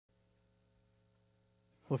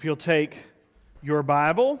Well, if you'll take your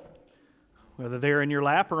Bible, whether they're in your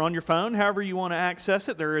lap or on your phone, however you want to access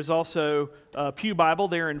it, there is also a Pew Bible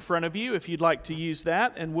there in front of you if you'd like to use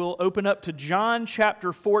that. And we'll open up to John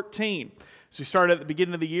chapter 14. So we started at the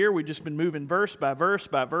beginning of the year. We've just been moving verse by verse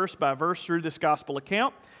by verse by verse through this gospel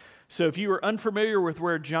account. So if you are unfamiliar with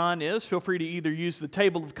where John is, feel free to either use the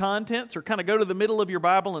table of contents or kind of go to the middle of your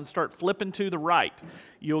Bible and start flipping to the right.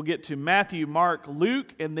 You'll get to Matthew, Mark,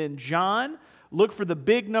 Luke, and then John. Look for the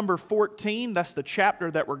big number 14. That's the chapter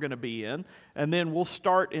that we're going to be in. And then we'll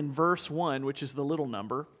start in verse 1, which is the little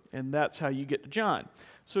number, and that's how you get to John.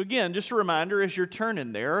 So again, just a reminder as you're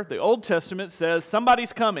turning there, the Old Testament says,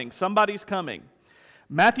 somebody's coming, somebody's coming.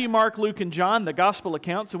 Matthew, Mark, Luke, and John, the gospel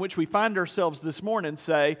accounts in which we find ourselves this morning,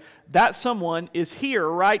 say that someone is here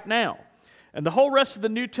right now. And the whole rest of the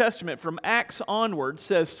New Testament from Acts onward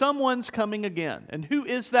says someone's coming again. And who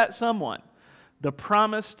is that someone? The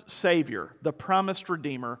promised Savior, the promised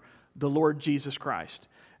Redeemer, the Lord Jesus Christ.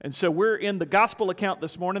 And so we're in the gospel account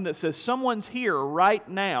this morning that says someone's here right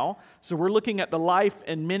now. So we're looking at the life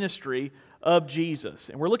and ministry of Jesus.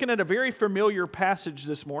 And we're looking at a very familiar passage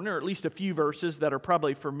this morning, or at least a few verses that are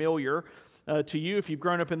probably familiar to you if you've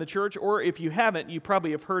grown up in the church, or if you haven't, you probably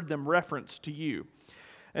have heard them referenced to you.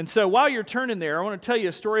 And so while you're turning there, I want to tell you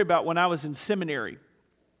a story about when I was in seminary.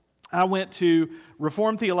 I went to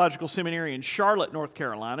Reformed Theological Seminary in Charlotte, North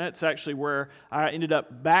Carolina. It's actually where I ended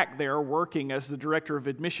up back there working as the director of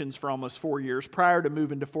admissions for almost 4 years prior to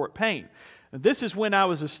moving to Fort Payne. And this is when I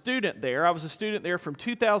was a student there. I was a student there from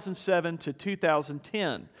 2007 to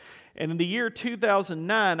 2010. And in the year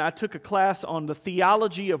 2009, I took a class on the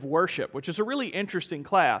theology of worship, which is a really interesting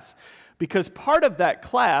class because part of that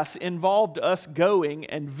class involved us going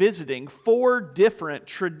and visiting 4 different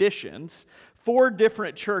traditions, 4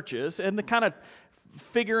 different churches, and the kind of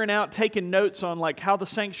figuring out, taking notes on like how the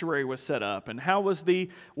sanctuary was set up and how was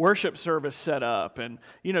the worship service set up and,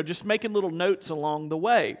 just making little notes along the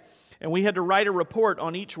way. And we had to write a report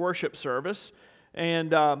on each worship service.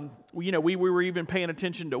 And, we were even paying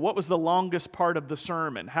attention to what was the longest part of the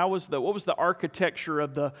sermon? What was the architecture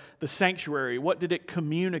of the sanctuary? What did it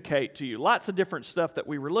communicate to you? Lots of different stuff that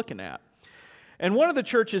we were looking at. And one of the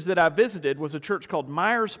churches that I visited was a church called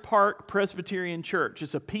Myers Park Presbyterian Church.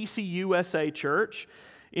 It's a PCUSA church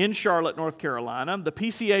in Charlotte, North Carolina. The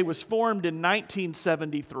PCA was formed in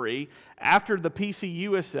 1973 after the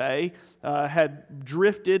PCUSA had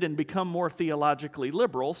drifted and become more theologically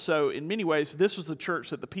liberal. So in many ways, this was the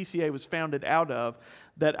church that the PCA was founded out of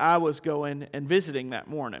that I was going and visiting that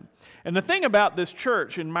morning. And the thing about this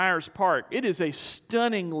church in Myers Park, it is a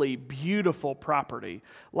stunningly beautiful property,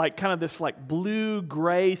 like kind of this like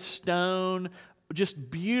blue-gray stone,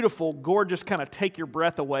 just beautiful, gorgeous, kind of take your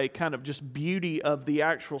breath away kind of just beauty of the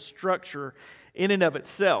actual structure in and of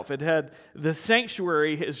itself. The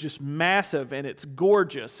sanctuary is just massive and it's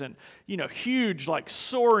gorgeous and, huge like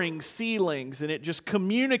soaring ceilings, and it just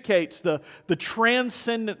communicates the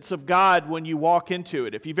transcendence of God when you walk into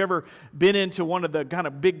it. If you've ever been into one of the kind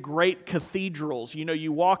of big great cathedrals,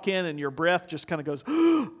 you walk in and your breath just kind of goes,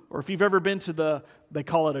 or if you've ever been to they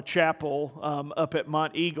call it a chapel up at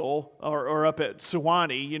Mont Eagle or up at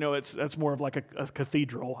Sewanee, that's more of like a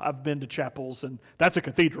cathedral. I've been to chapels and that's a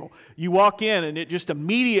cathedral. You walk in and it just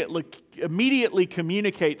immediately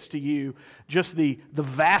communicates to you just the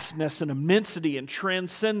vastness and immensity and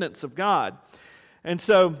transcendence of God. And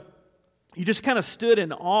so you just kind of stood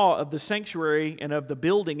in awe of the sanctuary and of the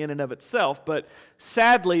building in and of itself. But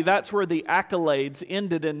sadly, that's where the accolades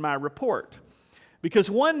ended in my report. Because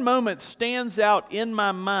one moment stands out in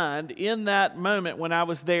my mind in that moment when I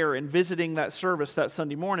was there and visiting that service that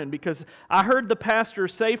Sunday morning, because I heard the pastor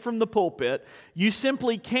say from the pulpit, "You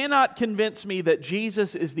simply cannot convince me that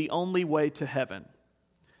Jesus is the only way to heaven."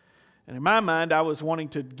 And in my mind, I was wanting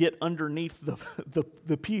to get underneath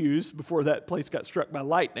the pews before that place got struck by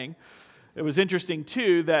lightning. It was interesting,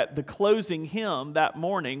 too, that the closing hymn that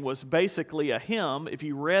morning was basically a hymn, if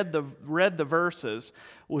you read the verses,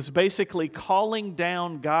 was basically calling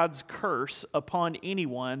down God's curse upon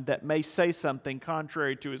anyone that may say something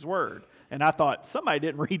contrary to His Word. And I thought, somebody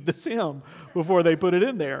didn't read this hymn before they put it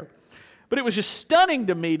in there. But it was just stunning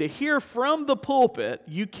to me to hear from the pulpit,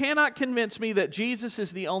 "You cannot convince me that Jesus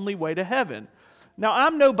is the only way to heaven." Now,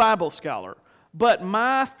 I'm no Bible scholar. But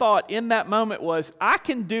my thought in that moment was, I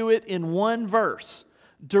can do it in one verse,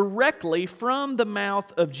 directly from the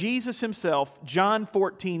mouth of Jesus Himself, John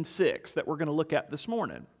 14:6, that we're going to look at this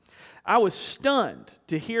morning. I was stunned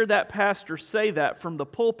to hear that pastor say that from the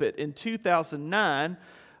pulpit in 2009,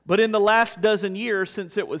 but in the last dozen years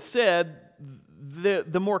since it was said,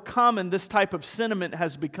 the more common this type of sentiment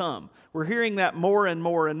has become. We're hearing that more and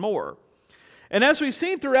more and more. And as we've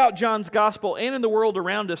seen throughout John's gospel and in the world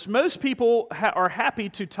around us, most people are happy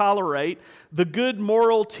to tolerate the good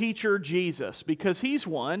moral teacher Jesus because he's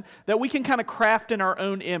one that we can kind of craft in our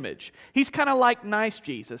own image. He's kind of like nice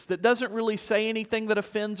Jesus that doesn't really say anything that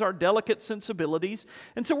offends our delicate sensibilities.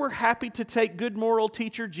 And so we're happy to take good moral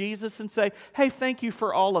teacher Jesus and say, hey, thank you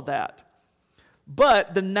for all of that.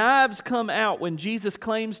 But the knives come out when Jesus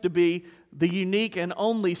claims to be the unique and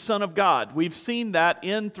only Son of God. We've seen that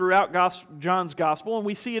throughout John's gospel, and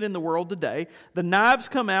we see it in the world today. The knives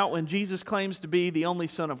come out when Jesus claims to be the only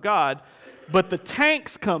Son of God, but the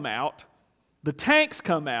tanks come out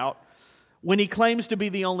when he claims to be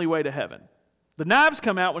the only way to heaven. The knives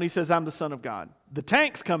come out when he says, I'm the Son of God. The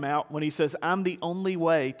tanks come out when he says, I'm the only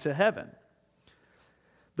way to heaven.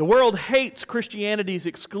 The world hates Christianity's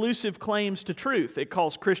exclusive claims to truth. It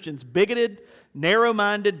calls Christians bigoted,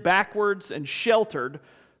 narrow-minded, backwards, and sheltered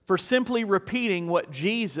for simply repeating what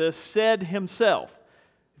Jesus said himself.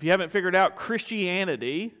 If you haven't figured out,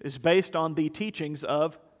 Christianity is based on the teachings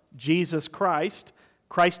of Jesus Christ,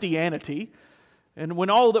 Christianity. And when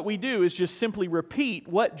all that we do is just simply repeat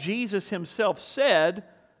what Jesus himself said,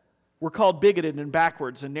 we're called bigoted and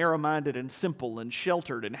backwards and narrow-minded and simple and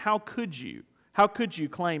sheltered. And how could you? How could you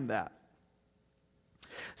claim that?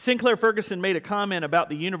 Sinclair Ferguson made a comment about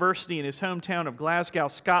the university in his hometown of Glasgow,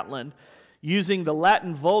 Scotland, using the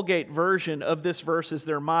Latin Vulgate version of this verse as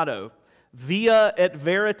their motto, Via et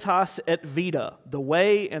veritas et vita, the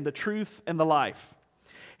way and the truth and the life.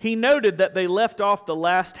 He noted that they left off the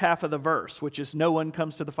last half of the verse, which is no one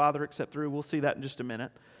comes to the Father except through. We'll see that in just a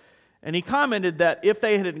minute. And he commented that if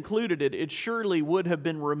they had included it, it surely would have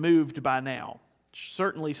been removed by now.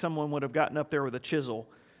 Certainly someone would have gotten up there with a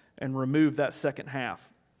chisel and removed that second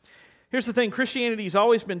half. Here's the thing, Christianity has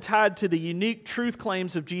always been tied to the unique truth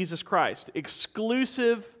claims of Jesus Christ,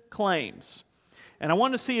 exclusive claims. And I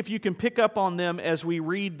want to see if you can pick up on them as we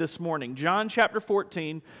read this morning. John chapter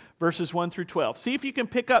 14, verses 1 through 12. See if you can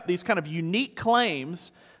pick up these kind of unique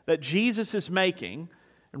claims that Jesus is making.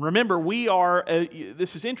 And remember,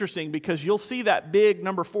 this is interesting because you'll see that big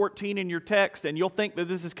number 14 in your text and you'll think that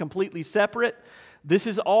this is completely separate. This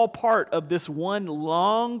is all part of this one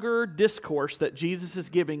longer discourse that Jesus is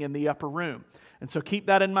giving in the upper room. And so keep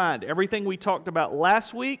that in mind. Everything we talked about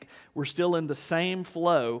last week, we're still in the same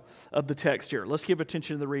flow of the text here. Let's give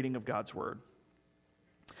attention to the reading of God's Word.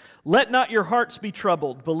 Let not your hearts be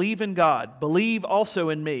troubled. Believe in God. Believe also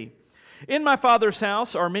in me. In my Father's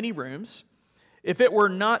house are many rooms. If it were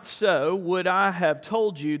not so, would I have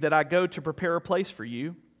told you that I go to prepare a place for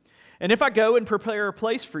you? And if I go and prepare a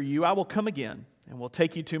place for you, I will come again and will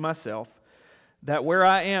take you to myself, that where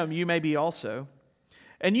I am you may be also.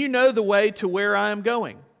 And you know the way to where I am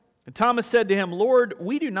going. And Thomas said to him, Lord,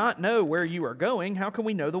 we do not know where you are going. How can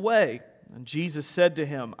we know the way? And Jesus said to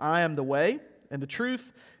him, I am the way and the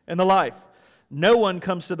truth and the life. No one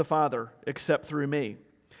comes to the Father except through me.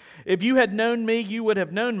 If you had known me, you would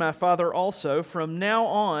have known my Father also. From now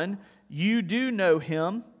on, you do know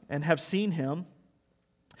him and have seen him.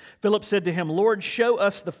 Philip said to him, Lord, show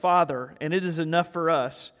us the Father, and it is enough for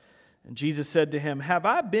us. And Jesus said to him, have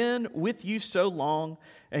I been with you so long,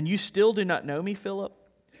 and you still do not know me, Philip?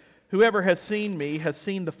 Whoever has seen me has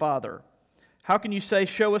seen the Father. How can you say,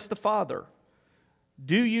 show us the Father?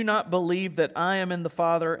 Do you not believe that I am in the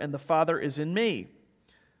Father, and the Father is in me?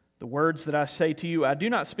 The words that I say to you, I do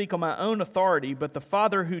not speak on my own authority, but the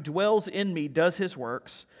Father who dwells in me does his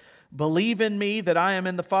works. Believe in me that I am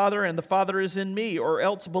in the Father, and the Father is in me, or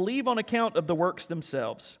else believe on account of the works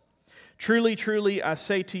themselves. Truly, truly, I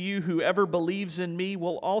say to you, whoever believes in me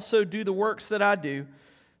will also do the works that I do,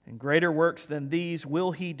 and greater works than these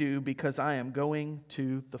will he do, because I am going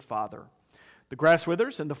to the Father. The grass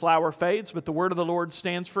withers and the flower fades, but the word of the Lord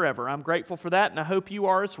stands forever. I'm grateful for that, and I hope you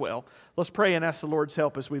are as well. Let's pray and ask the Lord's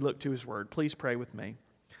help as we look to his word. Please pray with me.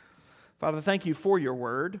 Father, thank you for your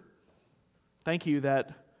word. Thank you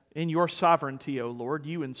that in your sovereignty, O Lord,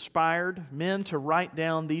 you inspired men to write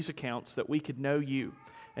down these accounts that we could know you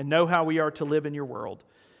and know how we are to live in your world.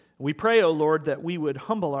 We pray, O Lord, that we would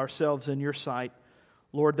humble ourselves in your sight.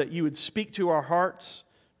 Lord, that you would speak to our hearts,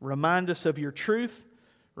 remind us of your truth,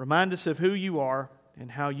 remind us of who you are and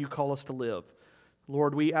how you call us to live.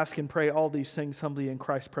 Lord, we ask and pray all these things humbly in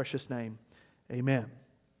Christ's precious name. Amen.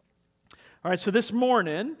 All right, so this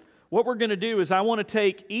morning, what we're going to do is I want to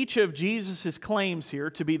take each of Jesus' claims here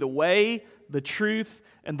to be the way, the truth,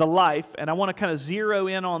 and the life. And I want to kind of zero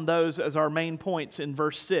in on those as our main points in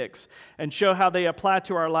verse 6 and show how they apply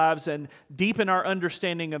to our lives and deepen our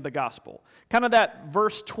understanding of the gospel. Kind of that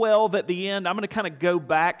verse 12 at the end, I'm going to kind of go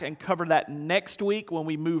back and cover that next week when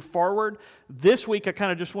we move forward. This week, I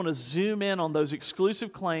kind of just want to zoom in on those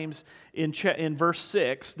exclusive claims in verse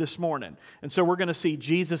 6 this morning. And so we're going to see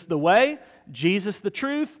Jesus the way, Jesus the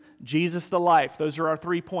truth, Jesus the life. Those are our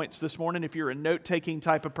 3 points this morning if you're a note-taking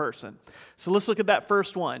type of person. So let's look at that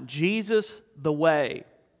first one, Jesus the way.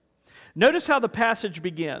 Notice how the passage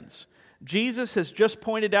begins. Jesus has just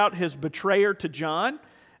pointed out his betrayer to John,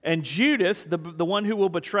 and Judas, the one who will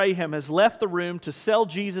betray him, has left the room to sell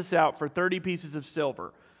Jesus out for 30 pieces of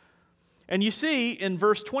silver. And you see in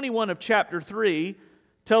verse 21 of chapter 3,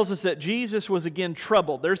 tells us that Jesus was again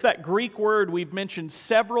troubled. There's that Greek word we've mentioned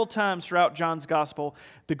several times throughout John's gospel,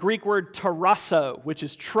 the Greek word tarasso, which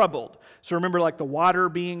is troubled. So remember, like the water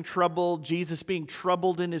being troubled, Jesus being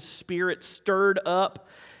troubled in his spirit, stirred up.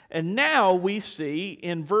 And now we see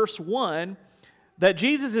in verse 1 that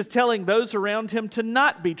Jesus is telling those around him to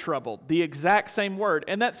not be troubled, the exact same word.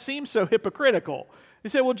 And that seems so hypocritical. He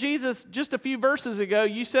said, well, Jesus, just a few verses ago,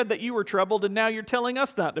 you said that you were troubled, and now you're telling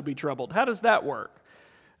us not to be troubled. How does that work?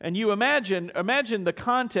 And you imagine the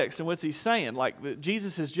context in which he's saying, like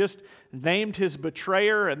Jesus has just named his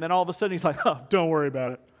betrayer, and then all of a sudden he's like, oh, don't worry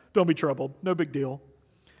about it. Don't be troubled. No big deal.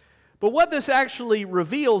 But what this actually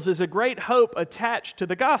reveals is a great hope attached to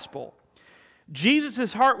the gospel.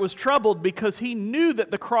 Jesus' heart was troubled because he knew that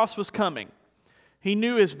the cross was coming. He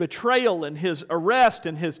knew his betrayal and his arrest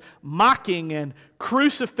and his mocking and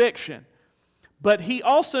crucifixion. But he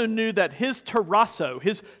also knew that his tarasso,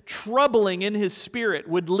 his troubling in his spirit,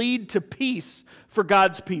 would lead to peace for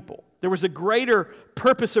God's people. There was a greater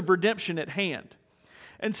purpose of redemption at hand.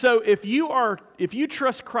 And so if you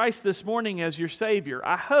trust Christ this morning as your Savior,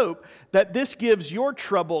 I hope that this gives your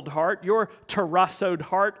troubled heart, your tarassoed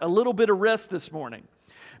heart, a little bit of rest this morning.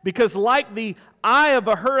 Because like the eye of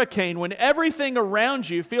a hurricane, when everything around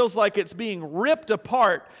you feels like it's being ripped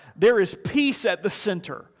apart, there is peace at the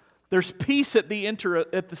center. There's peace at the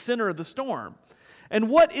center of the storm. And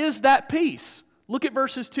what is that peace? Look at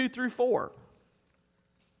verses 2 through 4.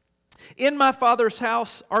 In my Father's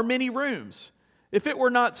house are many rooms. If it were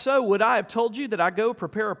not so, would I have told you that I go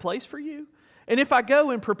prepare a place for you? And if I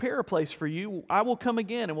go and prepare a place for you, I will come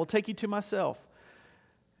again and will take you to myself,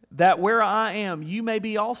 that where I am, you may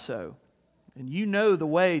be also, and you know the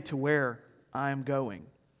way to where I am going.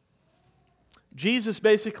 Jesus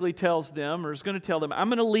basically tells them, or is going to tell them, I'm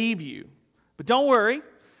going to leave you, but don't worry,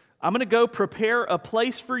 I'm going to go prepare a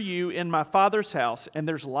place for you in my Father's house, and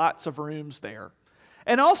there's lots of rooms there.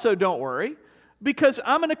 And also don't worry, because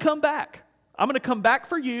I'm going to come back. I'm going to come back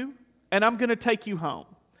for you, and I'm going to take you home.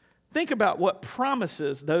 Think about what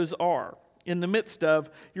promises those are in the midst of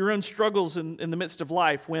your own struggles in the midst of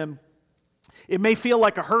life, when it may feel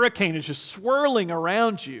like a hurricane is just swirling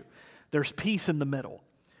around you. There's peace in the middle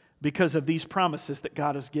because of these promises that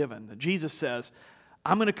God has given. Jesus says,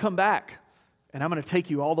 I'm going to come back, and I'm going to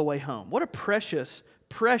take you all the way home. What a precious,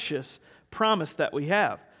 precious promise that we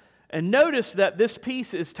have. And notice that this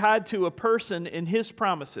peace is tied to a person in his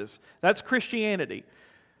promises. That's Christianity.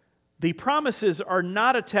 The promises are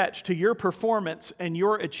not attached to your performance and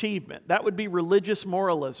your achievement. That would be religious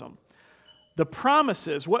moralism. The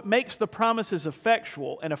promises, what makes the promises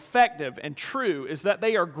effectual and effective and true, is that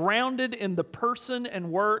they are grounded in the person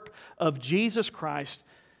and work of Jesus Christ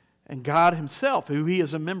and God himself, who he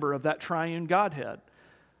is a member of that triune Godhead.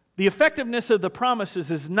 The effectiveness of the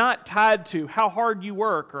promises is not tied to how hard you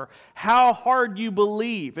work or how hard you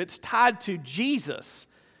believe. It's tied to Jesus,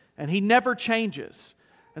 and he never changes.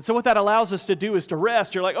 And so what that allows us to do is to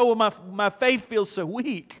rest. You're like, oh, well, my faith feels so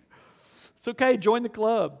weak. It's okay, join the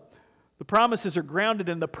club. The promises are grounded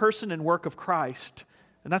in the person and work of Christ,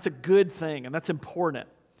 and that's a good thing, and that's important.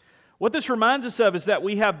 What this reminds us of is that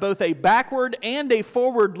we have both a backward and a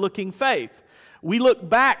forward-looking faith. We look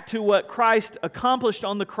back to what Christ accomplished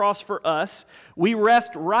on the cross for us. We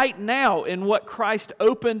rest right now in what Christ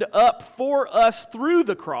opened up for us through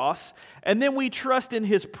the cross. And then we trust in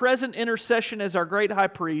his present intercession as our great high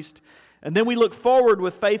priest. And then we look forward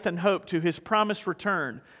with faith and hope to his promised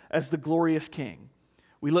return as the glorious King.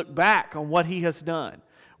 We look back on what he has done.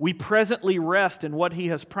 We presently rest in what he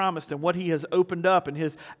has promised and what he has opened up in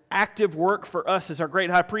his active work for us as our great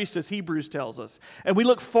high priest, as Hebrews tells us. And we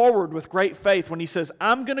look forward with great faith when he says,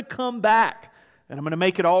 I'm going to come back and I'm going to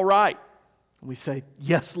make it all right. And we say,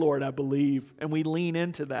 yes, Lord, I believe. And we lean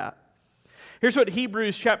into that. Here's what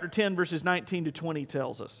Hebrews chapter 10, verses 19 to 20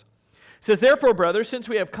 tells us. It says, therefore, brothers, since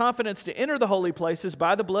we have confidence to enter the holy places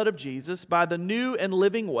by the blood of Jesus, by the new and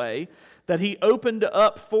living way that he opened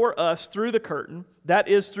up for us through the curtain, that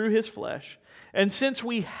is, through his flesh, and since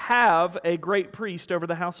we have a great priest over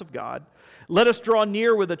the house of God, let us draw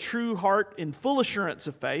near with a true heart in full assurance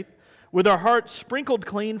of faith, with our hearts sprinkled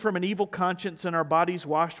clean from an evil conscience and our bodies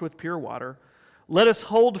washed with pure water. Let us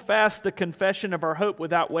hold fast the confession of our hope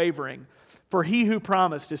without wavering, for he who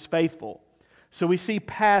promised is faithful. So we see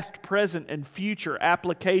past, present, and future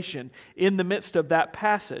application in the midst of that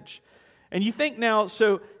passage. And you think now,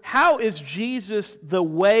 so how is Jesus the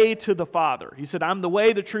way to the Father? He said, I'm the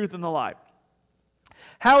way, the truth, and the life.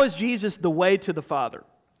 How is Jesus the way to the Father?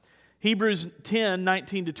 Hebrews 10,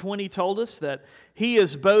 19 to 20 told us that he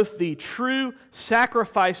is both the true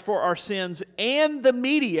sacrifice for our sins and the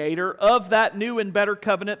mediator of that new and better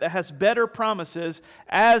covenant that has better promises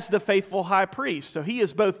as the faithful high priest. So he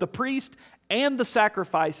is both the priest and the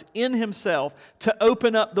sacrifice in himself to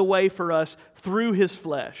open up the way for us through his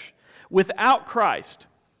flesh. Without Christ,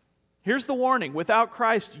 here's the warning, without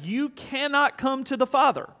Christ, you cannot come to the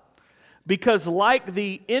Father. Because like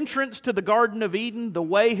the entrance to the Garden of Eden, the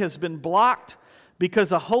way has been blocked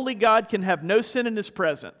because a holy God can have no sin in his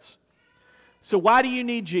presence. So why do you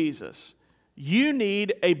need Jesus? You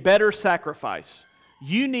need a better sacrifice.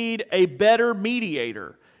 You need a better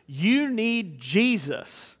mediator. You need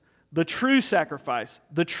Jesus, the true sacrifice,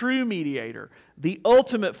 the true mediator, the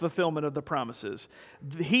ultimate fulfillment of the promises.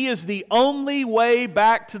 He is the only way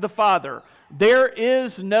back to the Father. There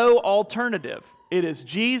is no alternative. It is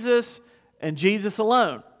Jesus and Jesus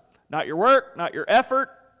alone. Not your work, not your effort,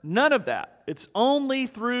 none of that. It's only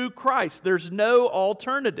through Christ. There's no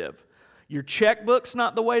alternative. Your checkbook's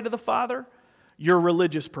not the way to the Father. Your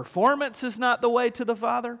religious performance is not the way to the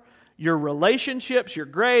Father. Your relationships, your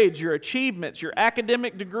grades, your achievements, your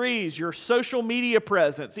academic degrees, your social media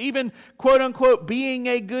presence, even quote-unquote being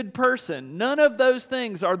a good person, none of those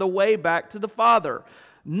things are the way back to the Father.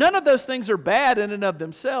 None of those things are bad in and of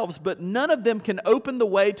themselves, but none of them can open the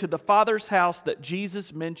way to the Father's house that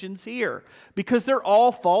Jesus mentions here, because they're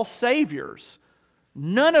all false saviors.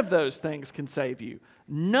 None of those things can save you.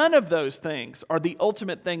 None of those things are the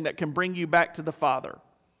ultimate thing that can bring you back to the Father.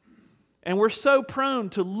 And we're so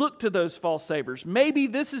prone to look to those false saviors. Maybe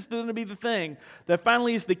this is going to be the thing that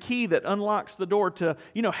finally is the key that unlocks the door to,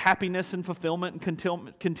 happiness and fulfillment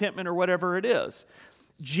and contentment or whatever it is.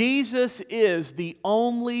 Jesus is the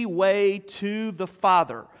only way to the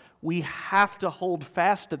Father. We have to hold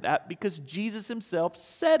fast to that because Jesus himself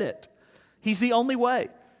said it. He's the only way.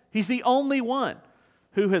 He's the only one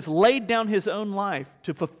who has laid down his own life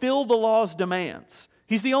to fulfill the law's demands.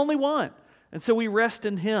 He's the only one. And so we rest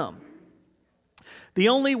in him. The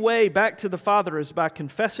only way back to the Father is by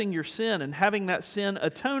confessing your sin and having that sin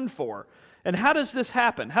atoned for. And how does this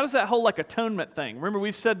happen? How does that whole atonement thing? Remember,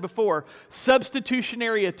 we've said before,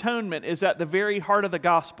 substitutionary atonement is at the very heart of the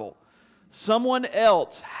gospel. Someone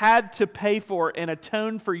else had to pay for and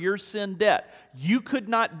atone for your sin debt. You could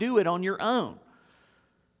not do it on your own.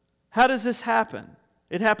 How does this happen?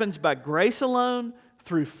 It happens by grace alone,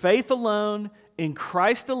 through faith alone, in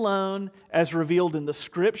Christ alone, as revealed in the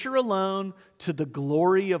Scripture alone, to the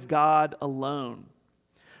glory of God alone.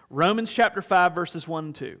 Romans chapter 5, verses 1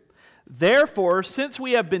 and 2. Therefore, since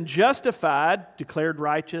we have been justified, declared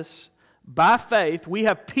righteous, by faith, we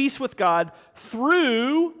have peace with God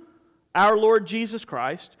through our Lord Jesus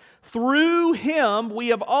Christ. Through him, we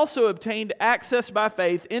have also obtained access by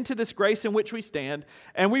faith into this grace in which we stand,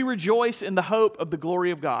 and we rejoice in the hope of the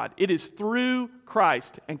glory of God. It is through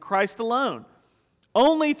Christ and Christ alone,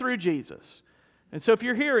 only through Jesus. And so if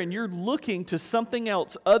you're here and you're looking to something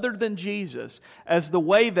else other than Jesus as the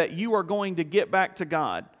way that you are going to get back to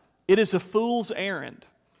God, it is a fool's errand.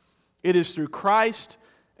 It is through Christ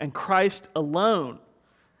and Christ alone.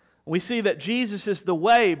 We see that Jesus is the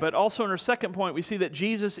way, but also in our second point, we see that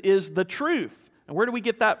Jesus is the truth. And where do we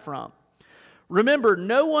get that from? Remember,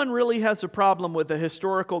 no one really has a problem with a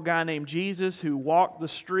historical guy named Jesus who walked the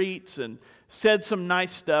streets and said some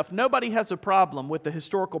nice stuff. Nobody has a problem with the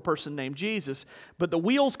historical person named Jesus, but the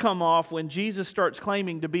wheels come off when Jesus starts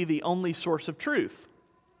claiming to be the only source of truth.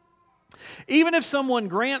 Even if someone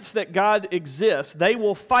grants that God exists, they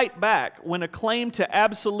will fight back when a claim to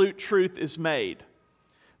absolute truth is made.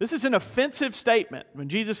 This is an offensive statement when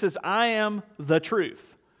Jesus says, I am the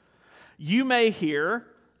truth. You may hear,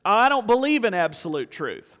 I don't believe in absolute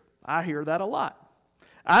truth. I hear that a lot.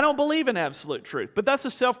 I don't believe in absolute truth. But that's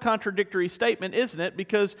a self-contradictory statement, isn't it?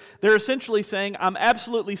 Because they're essentially saying, I'm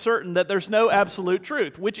absolutely certain that there's no absolute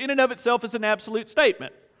truth, which in and of itself is an absolute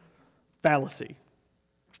statement. Fallacy.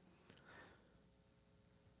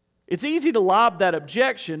 It's easy to lob that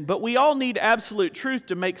objection, but we all need absolute truth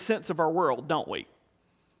to make sense of our world, don't we?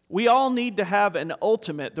 We all need to have an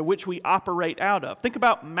ultimate to which we operate out of. Think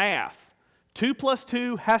about math. 2 plus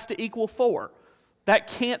 2 has to equal 4. That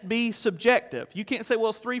can't be subjective. You can't say,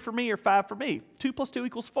 well, it's 3 for me or 5 for me. 2 plus 2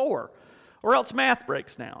 equals 4, or else math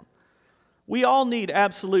breaks down. We all need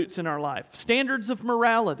absolutes in our life. Standards of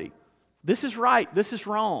morality. This is right, this is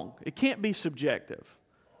wrong. It can't be subjective.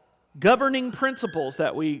 Governing principles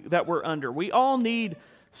that we're under. We all need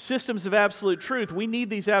systems of absolute truth. We need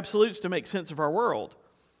these absolutes to make sense of our world.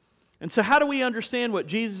 And so how do we understand what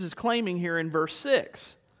Jesus is claiming here in verse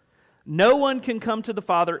 6? No one can come to the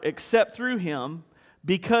Father except through Him,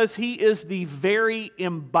 because He is the very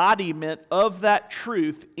embodiment of that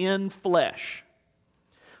truth in flesh.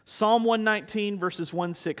 Psalm 119 verses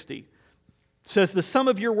 160 says, the sum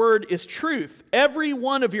of your word is truth. Every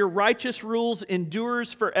one of your righteous rules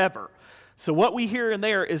endures forever. So what we hear in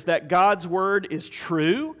there is that God's word is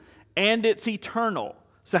true and it's eternal.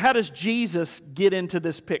 So how does Jesus get into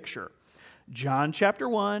this picture? John chapter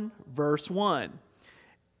 1, verse 1.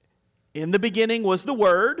 In the beginning was the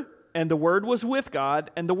Word, and the Word was with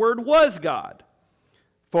God, and the Word was God.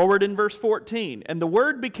 Forward in verse 14. And the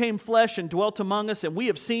Word became flesh and dwelt among us, and we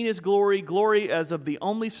have seen His glory, glory as of the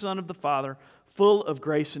only Son of the Father, full of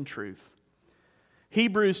grace and truth.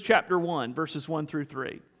 Hebrews chapter 1, verses 1 through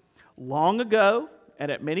 3. Long ago, and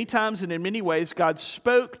at many times and in many ways, God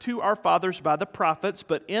spoke to our fathers by the prophets,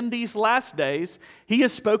 but in these last days, He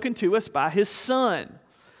has spoken to us by His Son,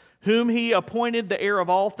 whom He appointed the heir of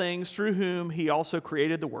all things, through whom He also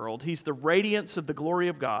created the world. He's the radiance of the glory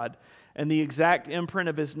of God and the exact imprint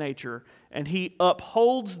of His nature, and He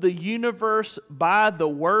upholds the universe by the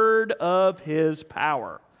word of His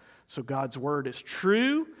power. So God's word is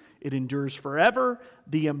true. It endures forever.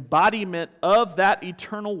 The embodiment of that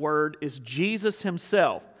eternal word is Jesus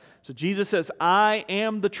Himself. So Jesus says, I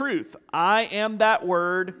am the truth. I am that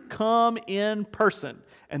word come in person.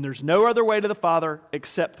 And there's no other way to the Father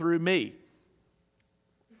except through me.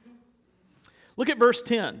 Look at verse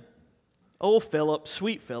 10. Oh, Philip,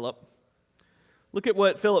 sweet Philip. Look at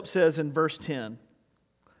what Philip says in verse 10.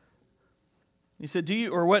 He said,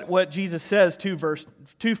 what Jesus says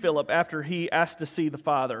to Philip after he asked to see the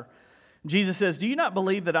Father. Jesus says, do you not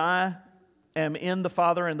believe that I am in the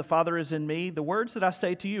Father and the Father is in me? The words that I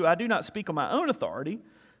say to you, I do not speak on my own authority,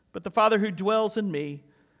 but the Father who dwells in me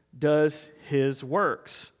does His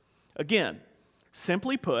works. Again,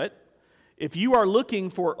 simply put, if you are looking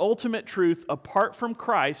for ultimate truth apart from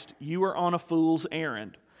Christ, you are on a fool's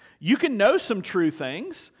errand. You can know some true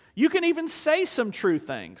things. You can even say some true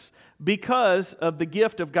things because of the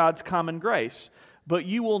gift of God's common grace. But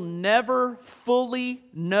you will never fully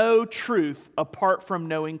know truth apart from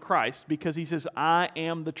knowing Christ, because He says, I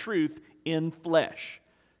am the truth in flesh.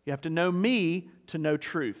 You have to know me to know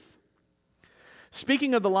truth.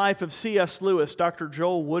 Speaking of the life of C.S. Lewis, Dr.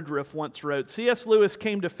 Joel Woodruff once wrote, C.S. Lewis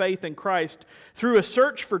came to faith in Christ through a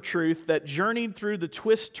search for truth that journeyed through the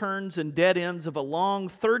twists, turns, and dead ends of a long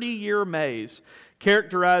 30-year maze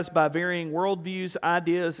characterized by varying worldviews,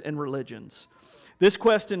 ideas, and religions. This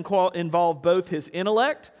quest involved both his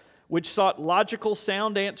intellect, which sought logical,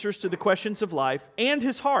 sound answers to the questions of life, and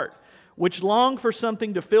his heart, which longed for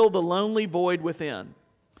something to fill the lonely void within.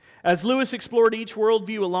 As Lewis explored each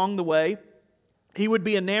worldview along the way, he would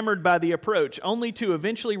be enamored by the approach, only to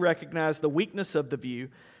eventually recognize the weakness of the view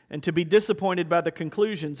and to be disappointed by the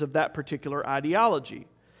conclusions of that particular ideology.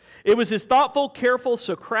 It was his thoughtful, careful,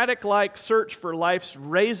 Socratic-like search for life's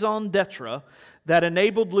raison d'etre that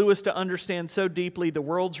enabled Lewis to understand so deeply the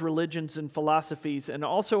world's religions and philosophies, and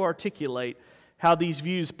also articulate how these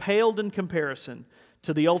views paled in comparison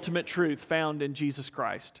to the ultimate truth found in Jesus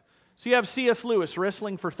Christ. So you have C.S. Lewis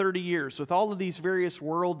wrestling for 30 years with all of these various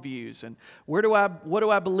worldviews, and what do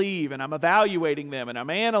I believe, and I'm evaluating them, and I'm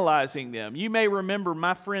analyzing them. You may remember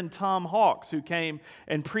my friend Tom Hawks, who came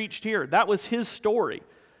and preached here. That was his story.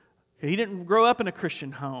 He didn't grow up in a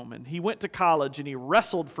Christian home, and he went to college, and he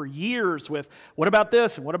wrestled for years with, what about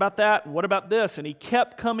this, and what about that, and what about this? And he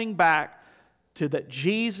kept coming back to that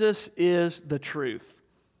Jesus is the truth.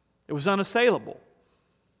 It was unassailable.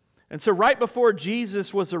 And so right before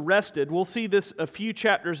Jesus was arrested, we'll see this a few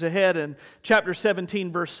chapters ahead in chapter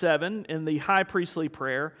 17, verse 7, in the high priestly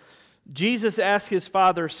prayer. Jesus asked His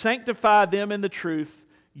Father, sanctify them in the truth.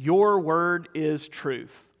 Your word is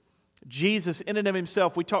truth. Jesus, in and of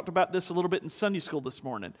Himself, we talked about this a little bit in Sunday school this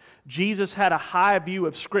morning. Jesus had a high view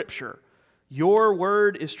of Scripture. Your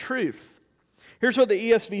word is truth. Here's what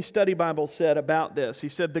the ESV Study Bible said about this. He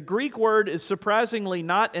said, the Greek word is surprisingly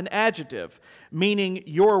not an adjective, meaning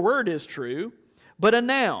your word is true, but a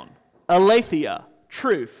noun, aletheia,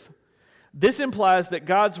 truth. This implies that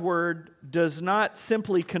God's Word does not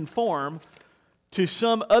simply conform to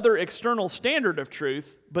some other external standard of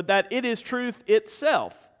truth, but that it is truth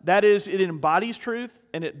itself. That is, it embodies truth,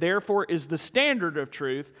 and it therefore is the standard of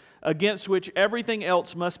truth against which everything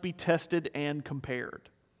else must be tested and compared.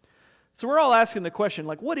 So we're all asking the question,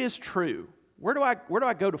 like, what is true? Where do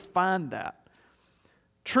I go to find that?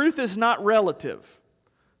 Truth is not relative.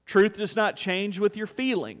 Truth does not change with your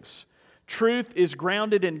feelings. Truth is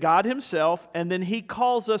grounded in God Himself, and then He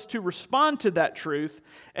calls us to respond to that truth,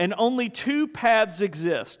 and only two paths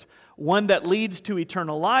exist, one that leads to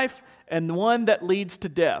eternal life and one that leads to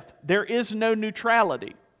death. There is no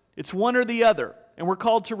neutrality. It's one or the other, and we're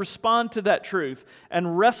called to respond to that truth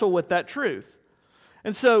and wrestle with that truth.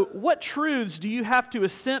 And so, what truths do you have to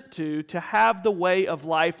assent to have the way of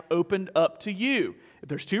life opened up to you? If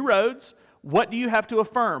there's two roads, what do you have to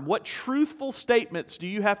affirm? What truthful statements do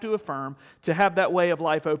you have to affirm to have that way of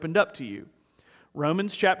life opened up to you?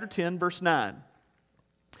 Romans chapter 10, verse 9.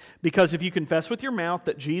 Because if you confess with your mouth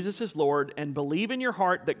that Jesus is Lord and believe in your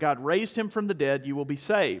heart that God raised Him from the dead, you will be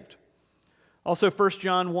saved. Also 1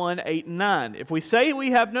 John 1, 8 and 9. If we say we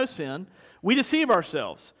have no sin, we deceive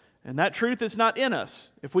ourselves, and that truth is not in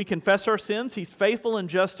us. If we confess our sins, He's faithful and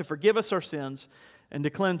just to forgive us our sins and to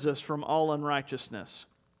cleanse us from all unrighteousness.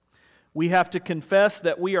 We have to confess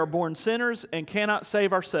that we are born sinners and cannot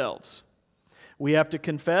save ourselves. We have to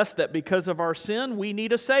confess that because of our sin, we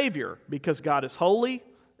need a Savior, because God is holy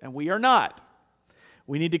and we are not.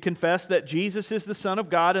 We need to confess that Jesus is the Son of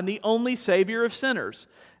God and the only Savior of sinners,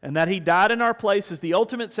 and that He died in our place as the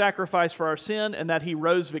ultimate sacrifice for our sin, and that He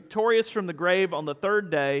rose victorious from the grave on the third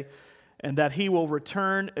day, and that He will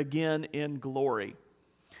return again in glory.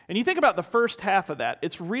 And you think about the first half of that,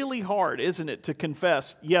 it's really hard, isn't it, to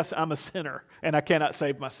confess, yes, I'm a sinner and I cannot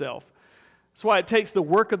save myself. That's why it takes the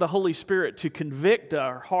work of the Holy Spirit to convict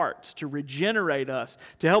our hearts, to regenerate us,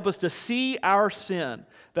 to help us to see our sin,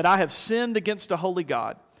 that I have sinned against a holy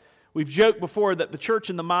God. We've joked before that the church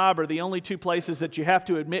and the mob are the only two places that you have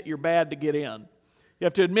to admit you're bad to get in. You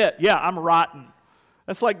have to admit, yeah, I'm rotten.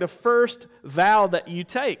 That's like the first vow that you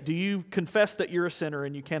take. Do you confess that you're a sinner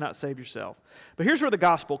and you cannot save yourself? But here's where the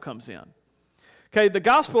gospel comes in. Okay, the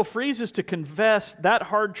gospel frees us to confess that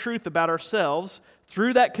hard truth about ourselves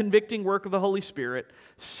through that convicting work of the Holy Spirit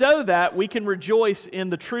so that we can rejoice in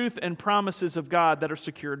the truth and promises of God that are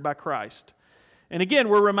secured by Christ. And again,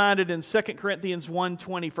 we're reminded in 2 Corinthians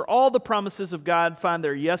 1:20, for all the promises of God find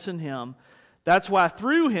their yes in Him. That's why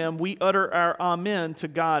through Him we utter our amen to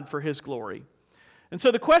God for His glory. And so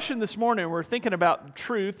the question this morning, we're thinking about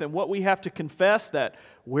truth and what we have to confess, that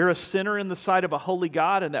we're a sinner in the sight of a holy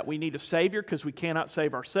God and that we need a Savior because we cannot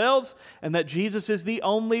save ourselves, and that Jesus is the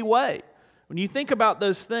only way. When you think about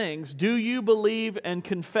those things, do you believe and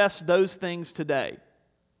confess those things today?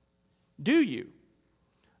 Do you?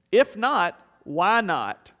 If not, why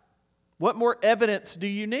not? What more evidence do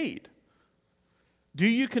you need? Do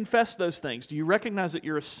you confess those things? Do you recognize that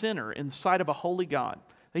you're a sinner in the sight of a holy God?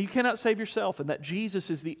 That you cannot save yourself, and that Jesus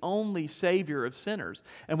is the only Savior of sinners,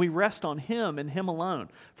 and we rest on Him and Him alone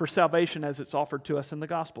for salvation as it's offered to us in the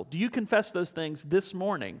gospel. Do you confess those things this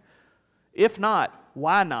morning? If not,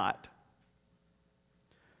 why not?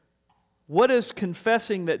 What does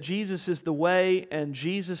confessing that Jesus is the way and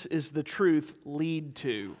Jesus is the truth lead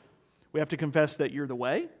to? We have to confess that you're the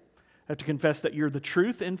way. We have to confess that you're the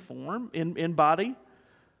truth in form, in body.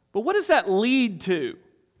 But what does that lead to?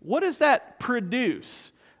 What does that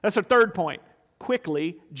produce? That's our third point.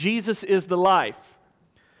 Quickly, Jesus is the life.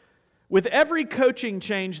 With every coaching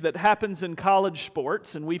change that happens in college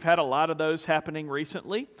sports, and we've had a lot of those happening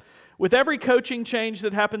recently, with every coaching change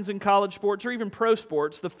that happens in college sports or even pro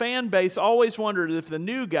sports, the fan base always wondered if the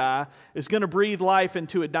new guy is going to breathe life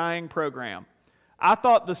into a dying program. I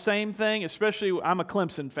thought the same thing, especially I'm a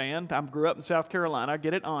Clemson fan. I grew up in South Carolina, I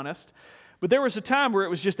get it honest. But there was a time where it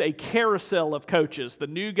was just a carousel of coaches, the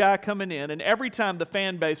new guy coming in, and every time the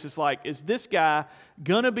fan base is like, is this guy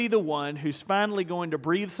going to be the one who's finally going to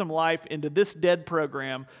breathe some life into this dead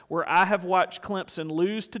program where I have watched Clemson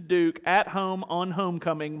lose to Duke at home on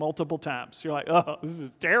homecoming multiple times? You're like, oh, this is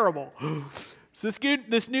terrible. So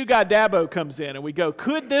this new guy, Dabo, comes in, and we go,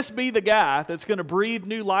 could this be the guy that's going to breathe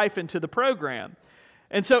new life into the program?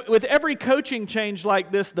 And so with every coaching change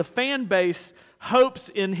like this, the fan base hopes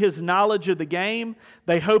in his knowledge of the game.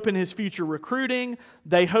 They hope in his future recruiting.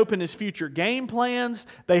 They hope in his future game plans.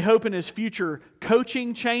 They hope in his future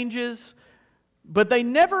coaching changes. But they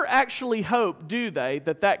never actually hope, do they,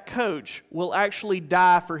 that coach will actually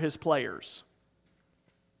die for his players.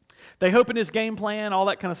 They hope in his game plan, all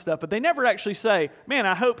that kind of stuff, but they never actually say, man,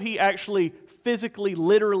 I hope he actually physically,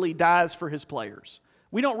 literally dies for his players.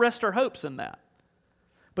 We don't rest our hopes in that.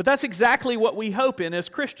 But that's exactly what we hope in as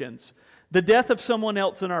Christians, the death of someone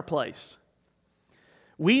else in our place.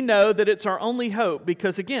 We know that it's our only hope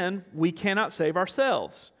because, again, we cannot save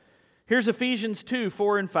ourselves. Here's Ephesians 2,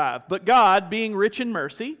 4 and 5. But God, being rich in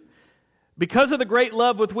mercy, because of the great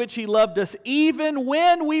love with which He loved us, even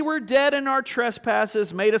when we were dead in our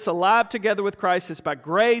trespasses, made us alive together with Christ. It's by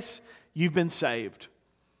grace you've been saved.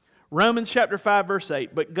 Romans chapter 5, verse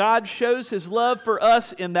 8. But God shows His love for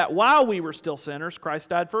us in that while we were still sinners, Christ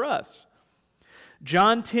died for us.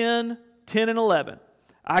 John 10, 10 and 11.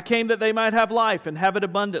 I came that they might have life and have it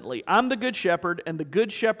abundantly. I'm the good shepherd, and the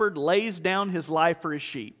good shepherd lays down his life for his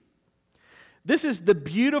sheep. This is the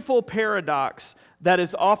beautiful paradox that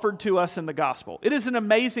is offered to us in the gospel. It is an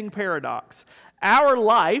amazing paradox. Our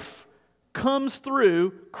life comes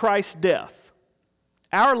through Christ's death.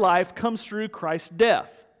 Our life comes through Christ's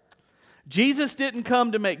death. Jesus didn't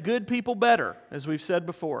come to make good people better, as we've said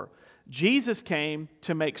before. Jesus came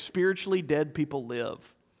to make spiritually dead people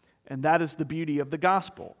live. And that is the beauty of the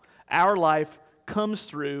gospel. Our life comes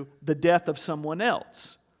through the death of someone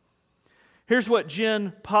else. Here's what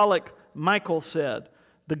Jen Pollock Michael said.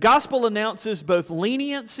 The gospel announces both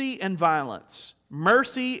leniency and violence,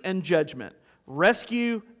 mercy and judgment,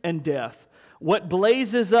 rescue and death. What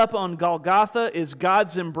blazes up on Golgotha is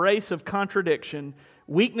God's embrace of contradiction,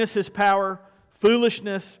 weakness as power,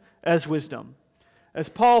 foolishness as wisdom. As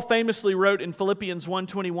Paul famously wrote in Philippians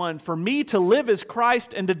 1:21, for me to live is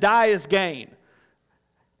Christ and to die is gain.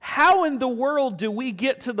 How in the world do we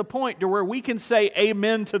get to the point to where we can say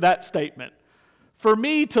amen to that statement? For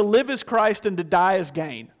me to live is Christ and to die is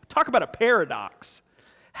gain. Talk about a paradox.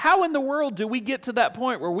 How in the world do we get to that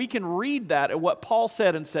point where we can read that at what Paul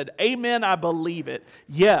said and said, amen, I believe it.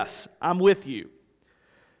 Yes, I'm with you.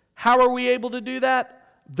 How are we able to do that?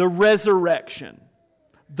 The resurrection.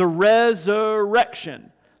 The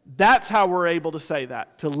resurrection. That's how we're able to say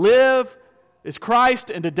that. To live is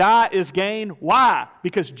Christ and to die is gain. Why?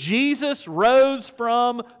 Because Jesus rose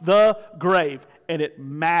from the grave, and it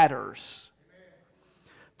matters.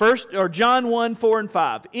 John 1, 4 and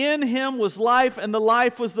 5. In Him was life, and the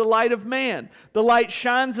life was the light of man. The light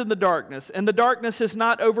shines in the darkness, and the darkness has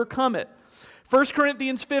not overcome it. 1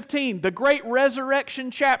 Corinthians 15, the great resurrection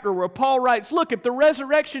chapter where Paul writes, look, if the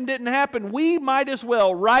resurrection didn't happen, we might as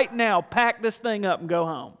well right now pack this thing up and go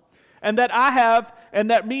home. And that I have, and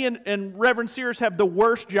that me and Reverend Sears have the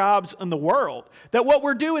worst jobs in the world. That what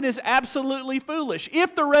we're doing is absolutely foolish.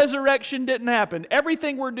 If the resurrection didn't happen,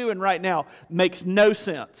 everything we're doing right now makes no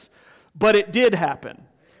sense. But it did happen.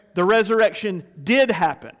 The resurrection did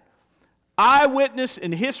happen. Eyewitness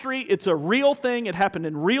in history, it's a real thing. It happened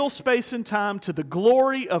in real space and time to the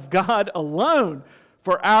glory of God alone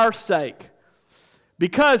for our sake.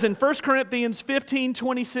 Because in 1 Corinthians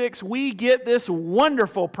 15:26, we get this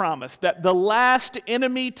wonderful promise that the last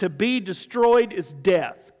enemy to be destroyed is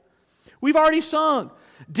death. We've already sung,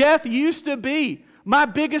 death used to be my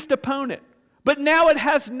biggest opponent, but now it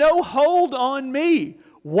has no hold on me.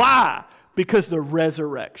 Why? Because the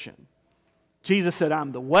resurrection. Jesus said,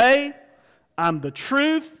 I'm the way, I'm the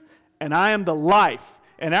truth, and I am the life.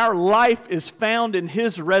 And our life is found in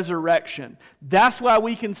His resurrection. That's why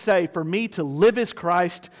we can say, for me to live is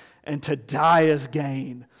Christ and to die is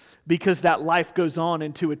gain. Because that life goes on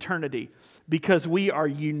into eternity. Because we are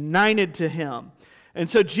united to Him. And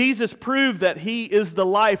so Jesus proved that He is the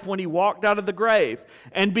life when He walked out of the grave.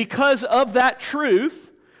 And because of that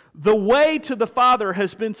truth, the way to the Father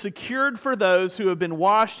has been secured for those who have been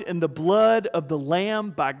washed in the blood of the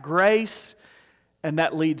Lamb by grace. And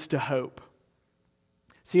that leads to hope.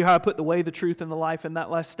 See how I put the way, the truth, and the life in that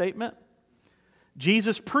last statement?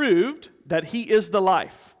 Jesus proved that He is the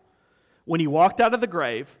life when He walked out of the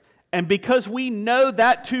grave. And because we know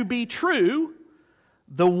that to be true,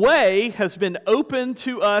 the way has been opened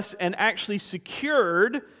to us and actually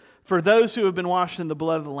secured for those who have been washed in the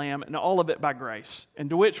blood of the Lamb, and all of it by grace. And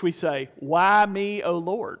to which we say, why me, O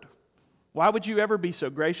Lord? Why would you ever be so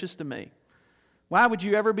gracious to me? Why would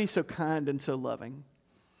you ever be so kind and so loving?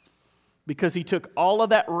 Because He took all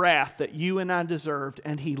of that wrath that you and I deserved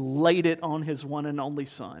and He laid it on His one and only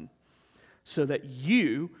Son so that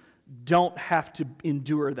you don't have to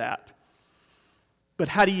endure that. But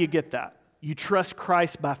how do you get that? You trust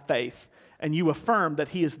Christ by faith and you affirm that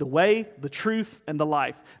He is the way, the truth, and the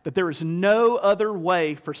life. That there is no other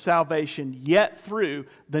way for salvation yet through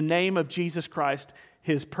the name of Jesus Christ,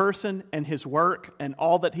 His person and His work and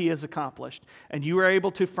all that He has accomplished. And you are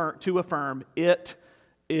able to affirm it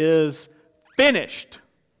is finished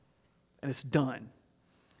and it's done.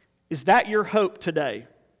 Is that your hope today?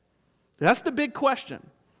 That's the big question.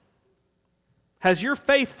 Has your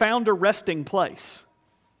faith found a resting place?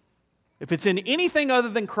 If it's in anything other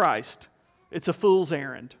than Christ, it's a fool's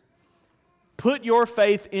errand. Put your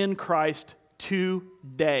faith in Christ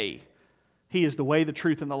today. He is the way, the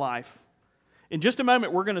truth, and the life. In just a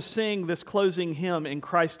moment, we're going to sing this closing hymn, In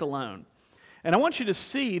Christ Alone. And I want you to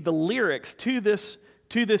see the lyrics to this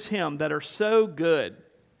hymn that are so good.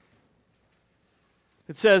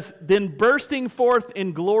 It says, "Then bursting forth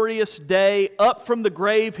in glorious day, up from the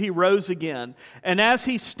grave he rose again. And as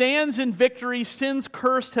he stands in victory, sin's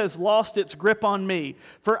curse has lost its grip on me.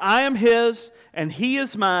 For I am his, and he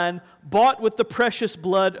is mine, bought with the precious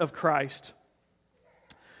blood of Christ."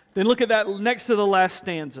 Then look at that next to the last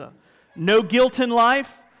stanza. "No guilt in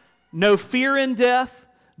life, no fear in death.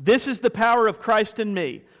 This is the power of Christ in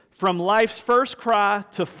me. From life's first cry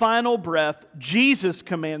to final breath, Jesus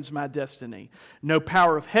commands my destiny. No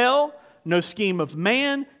power of hell, no scheme of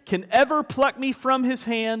man can ever pluck me from his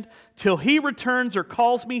hand till he returns or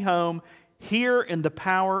calls me home. Here in the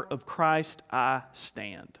power of Christ I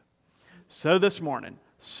stand." So this morning,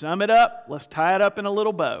 sum it up. Let's tie it up in a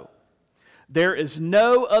little bow. There is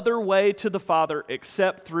no other way to the Father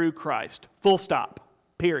except through Christ. Full stop.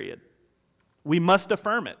 Period. We must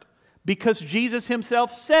affirm it. Because Jesus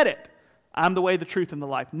himself said it. I'm the way, the truth, and the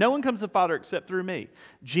life. No one comes to the Father except through me.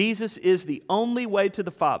 Jesus is the only way to the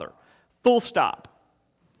Father. Full stop.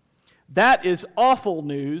 That is awful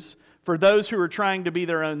news for those who are trying to be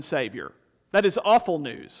their own Savior. That is awful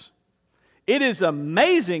news. It is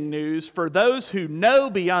amazing news for those who know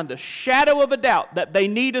beyond a shadow of a doubt that they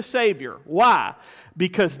need a Savior. Why?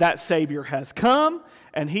 Because that Savior has come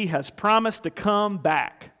and He has promised to come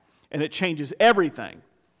back. And it changes everything.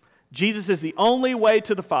 Jesus is the only way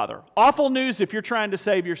to the Father. Awful news if you're trying to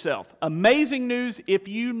save yourself. Amazing news if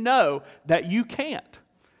you know that you can't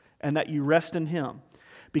and that you rest in Him.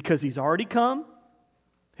 Because He's already come,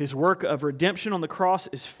 His work of redemption on the cross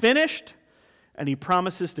is finished, and He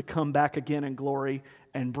promises to come back again in glory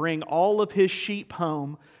and bring all of His sheep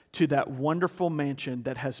home to that wonderful mansion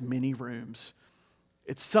that has many rooms.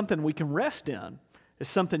 It's something we can rest in. It's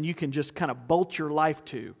something you can just kind of bolt your life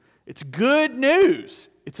to. It's good news.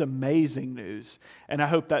 It's amazing news. And I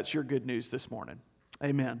hope that's your good news this morning.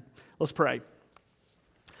 Amen. Let's pray.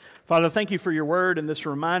 Father, thank you for your word and this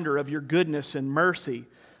reminder of your goodness and mercy,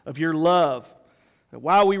 of your love. That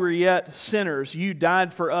while we were yet sinners, you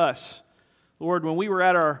died for us. Lord, when we were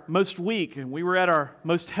at our most weak and we were at our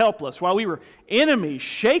most helpless, while we were enemies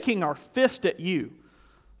shaking our fist at you,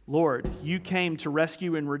 Lord, you came to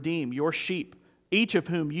rescue and redeem your sheep, each of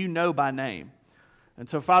whom you know by name. And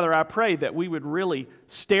so, Father, I pray that we would really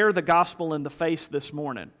stare the gospel in the face this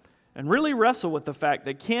morning and really wrestle with the fact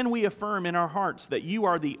that can we affirm in our hearts that you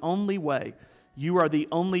are the only way, you are the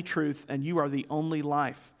only truth, and you are the only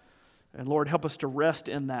life. And Lord, help us to rest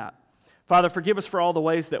in that. Father, forgive us for all the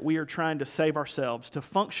ways that we are trying to save ourselves, to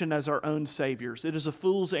function as our own saviors. It is a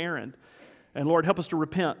fool's errand. And Lord, help us to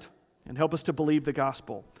repent and help us to believe the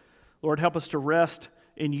gospel. Lord, help us to rest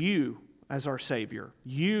in you as our Savior.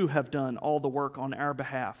 You have done all the work on our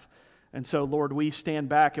behalf. And so, Lord, we stand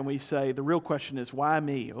back and we say, the real question is, why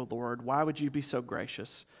me, O Lord? Why would you be so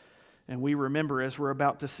gracious? And we remember as we're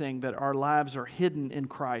about to sing that our lives are hidden in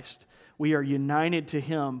Christ. We are united to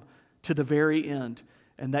Him to the very end,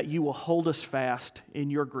 and that you will hold us fast in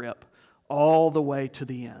your grip all the way to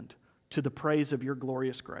the end, to the praise of your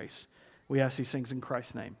glorious grace. We ask these things in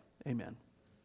Christ's name. Amen.